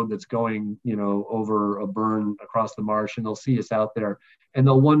 the road that's going, over a burn across the marsh, and they'll see us out there and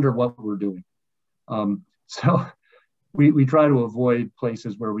they'll wonder what we're doing. So we try to avoid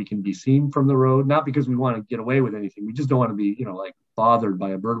places where we can be seen from the road, not because we want to get away with anything. We just don't want to be, like bothered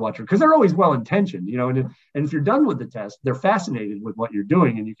by a bird watcher, because they're always well-intentioned, and if you're done with the test, they're fascinated with what you're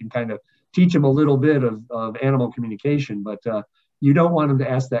doing, and you can kind of teach them a little bit of animal communication, but you don't want them to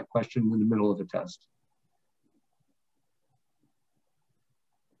ask that question in the middle of a test.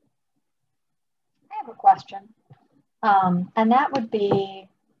 I have a question, and that would be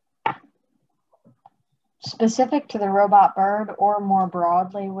specific to the robot bird, or more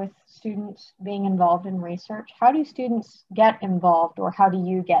broadly with students being involved in research. How do students get involved, or how do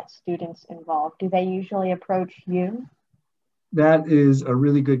you get students involved? Do they usually approach you? That is a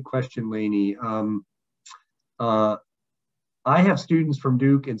really good question, Lainey. I have students from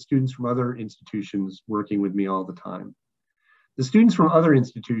Duke and students from other institutions working with me all the time. The students from other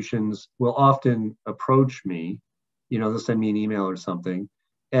institutions will often approach me, they'll send me an email or something.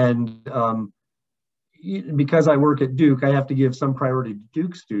 And because I work at Duke, I have to give some priority to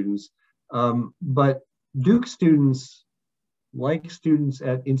Duke students. But Duke students, like students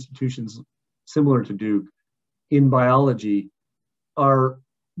at institutions similar to Duke in biology, are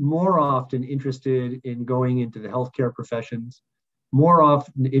more often interested in going into the healthcare professions, more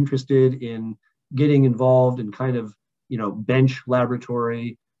often interested in getting involved in kind of, bench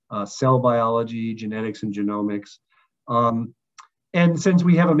laboratory, cell biology, genetics and genomics. And since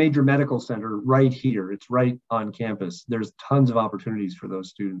we have a major medical center right here, it's right on campus, there's tons of opportunities for those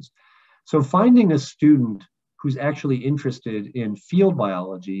students. So finding a student who's actually interested in field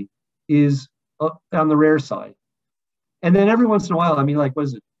biology is on the rare side. And then every once in a while,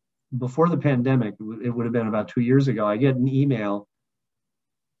 was it before the pandemic, it would have been about 2 years ago, I get an email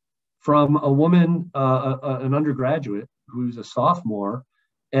from a woman, an undergraduate who's a sophomore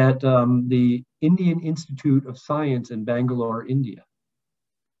at the Indian Institute of Science in Bangalore, India.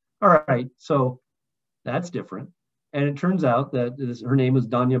 All right, so that's different. And it turns out that her name was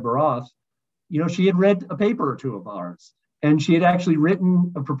Danya Barath. She had read a paper or two of ours, and she had actually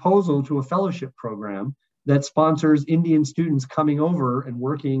written a proposal to a fellowship program that sponsors Indian students coming over and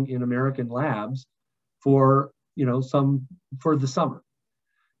working in American labs for, for the summer.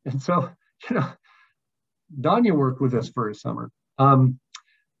 And so, Danya worked with us for a summer.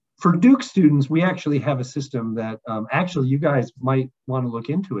 For Duke students, we actually have a system that actually you guys might want to look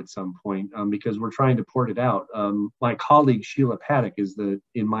into at some point, because we're trying to port it out. My colleague Sheila Paddock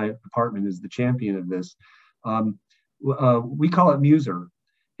in my department is the champion of this. We call it Muser.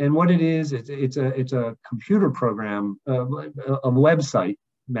 And what it is, it's a computer program, a website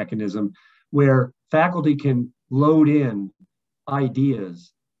mechanism where faculty can load in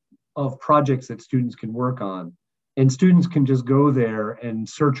ideas of projects that students can work on. And students can just go there and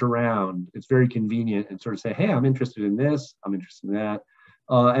search around. It's very convenient, and sort of say, hey, I'm interested in this, I'm interested in that.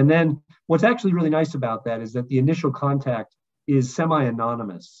 And then what's actually really nice about that is that the initial contact is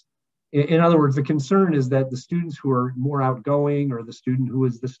semi-anonymous. In other words, the concern is that the students who are more outgoing, or the student who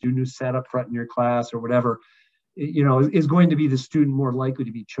sat up front in your class or whatever, is going to be the student more likely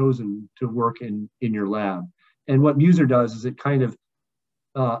to be chosen to work in your lab. And what Muser does is it kind of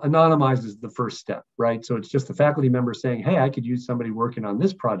anonymizes the first step, right? So it's just the faculty member saying, hey, I could use somebody working on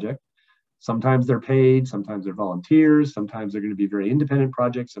this project. Sometimes they're paid, sometimes they're volunteers, sometimes they're going to be very independent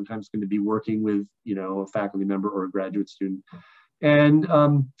projects, sometimes going to be working with, a faculty member or a graduate student. And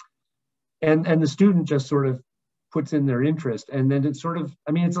the student just sort of puts in their interest, and then it's sort of,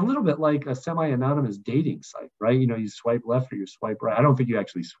 it's a little bit like a semi-anonymous dating site, right? You swipe left or you swipe right. I don't think you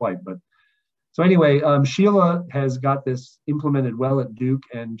actually swipe, but so anyway, Sheila has got this implemented well at Duke,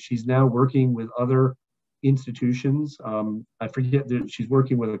 and she's now working with other institutions. I forget that she's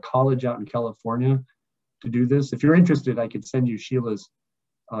working with a college out in California to do this. If you're interested, I could send you Sheila's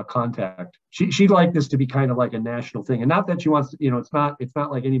contact. She'd like this to be kind of like a national thing, and not that she wants to, it's not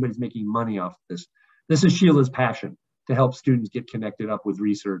like anybody's making money off of this. This is Sheila's passion. to help students get connected up with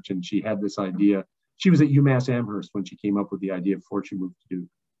research. And she had this idea. She was at UMass Amherst when she came up with the idea before she moved to Duke.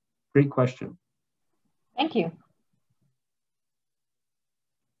 Great question. Thank you.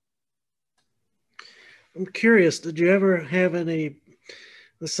 I'm curious, did you ever have any,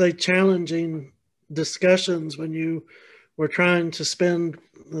 let's say, challenging discussions when you were trying to spend,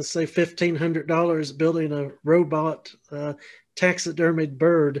 let's say, $1,500 building a robot taxidermied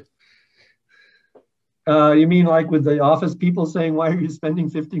bird? You mean like with the office people saying, why are you spending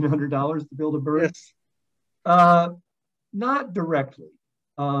 $1,500 to build a bird? Yes. Not directly.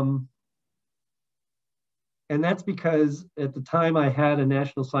 And that's because at the time I had a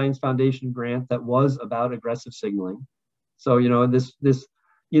National Science Foundation grant that was about aggressive signaling. So, you know, this,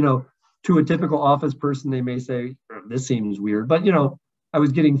 you know, to a typical office person, they may say, this seems weird, but, you know, I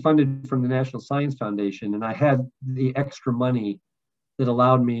was getting funded from the National Science Foundation and I had the extra money that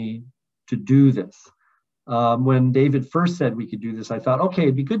allowed me to do this. When David first said we could do this, I thought, okay,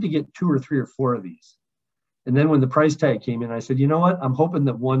 it'd be good to get 2 or 3 or 4 of these. And then when the price tag came in, I said, you know what? I'm hoping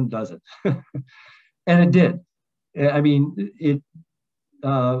that one does it. And it did. I mean,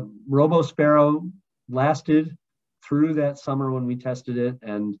 Robo Sparrow lasted through that summer when we tested it.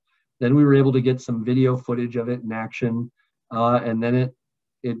 And then we were able to get some video footage of it in action. And then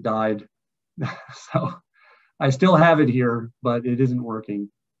it died. So I still have it here, but it isn't working.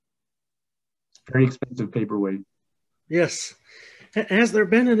 It's very expensive paperweight. Yes. Has there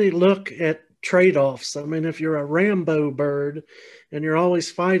been any look at trade-offs? I mean, if you're a Rambo bird and you're always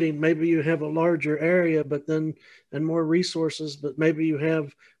fighting, maybe you have a larger area, but then and more resources, but maybe you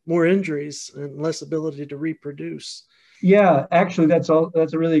have more injuries and less ability to reproduce. Yeah, actually, that's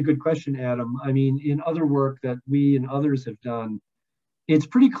a really good question, Adam. I mean, in other work that we and others have done, it's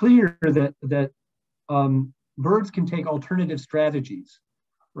pretty clear that birds can take alternative strategies,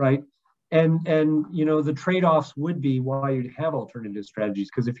 right? And you know, the trade-offs would be why you'd have alternative strategies.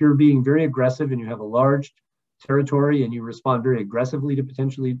 Because if you're being very aggressive and you have a large territory and you respond very aggressively to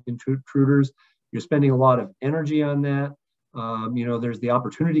potentially intruders, you're spending a lot of energy on that. You know, there's the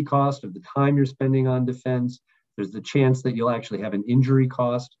opportunity cost of the time you're spending on defense. There's the chance that you'll actually have an injury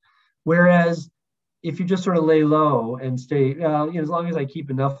cost. Whereas if you just sort of lay low and stay, you know, as long as I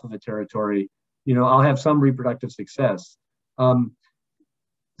keep enough of a territory, you know, I'll have some reproductive success.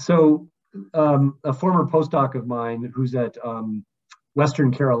 So a former postdoc of mine who's at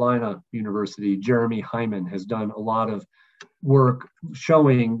Western Carolina University, Jeremy Hyman, has done a lot of work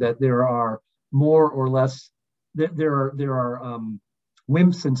showing that there are more or less, there are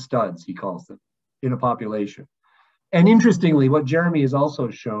wimps and studs, he calls them, in a population. And interestingly, what Jeremy has also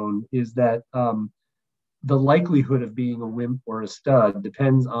shown is that the likelihood of being a wimp or a stud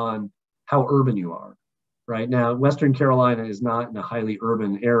depends on how urban you are. Right now, Western Carolina is not in a highly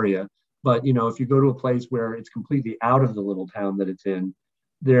urban area, but you know, if you go to a place where it's completely out of the little town that it's in,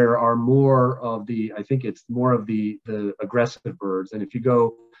 there are more of the, I think it's more of the aggressive birds. And if you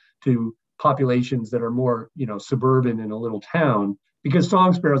go to populations that are more, you know, suburban in a little town, because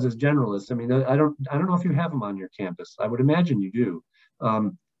song sparrows is generalists. I mean, I don't know if you have them on your campus. I would imagine you do.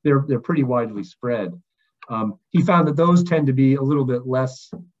 They're pretty widely spread. He found that those tend to be a little bit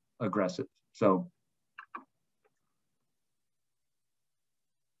less aggressive. So.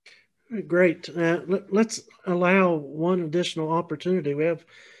 Great. Let's allow one additional opportunity. We have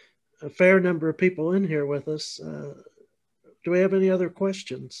a fair number of people in here with us. Do we have any other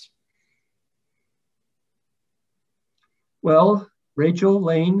questions? Well, Rachel,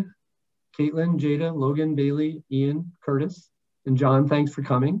 Lane, Caitlin, Jada, Logan, Bailey, Ian, Curtis, and John, thanks for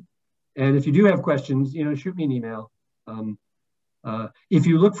coming. And if you do have questions, you know, shoot me an email. If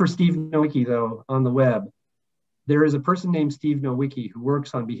you look for Steve Nowicki, though, on the web, there is a person named Steve Nowicki who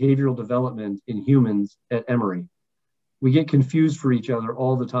works on behavioral development in humans at Emory. We get confused for each other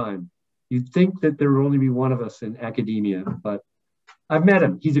all the time. You'd think that there would only be one of us in academia, but I've met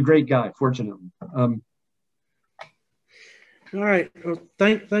him. He's a great guy, fortunately. All right. Well,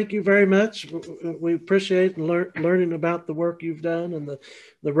 thank you very much. We appreciate learning about the work you've done and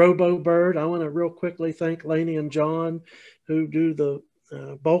the Robo Bird. I want to real quickly thank Lainey and John, who do the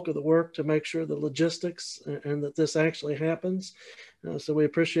bulk of the work to make sure the logistics and that this actually happens. So we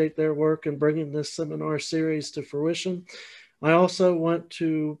appreciate their work in bringing this seminar series to fruition. I also want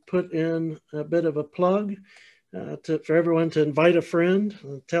to put in a bit of a plug for everyone to invite a friend,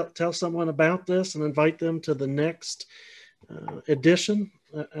 tell someone about this, and invite them to the next edition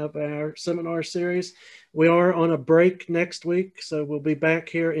of our seminar series. We are on a break next week, so we'll be back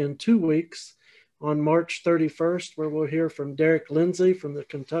here in 2 weeks on March 31st, where we'll hear from Derek Lindsay from the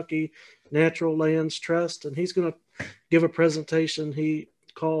Kentucky Natural Lands Trust, and he's going to give a presentation he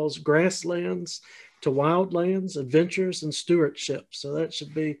calls Grasslands to wildlands, adventures, and stewardship. So that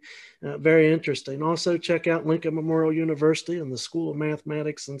should be very interesting. Also, check out Lincoln Memorial University and the School of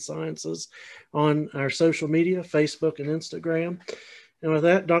Mathematics and Sciences on our social media, Facebook and Instagram. And with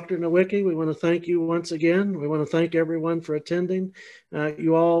that, Dr. Nowicki, we want to thank you once again. We want to thank everyone for attending.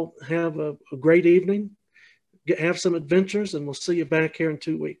 You all have a great evening. Have some adventures, and we'll see you back here in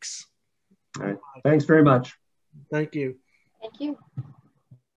 2 weeks. All right. Thanks very much. Thank you. Thank you.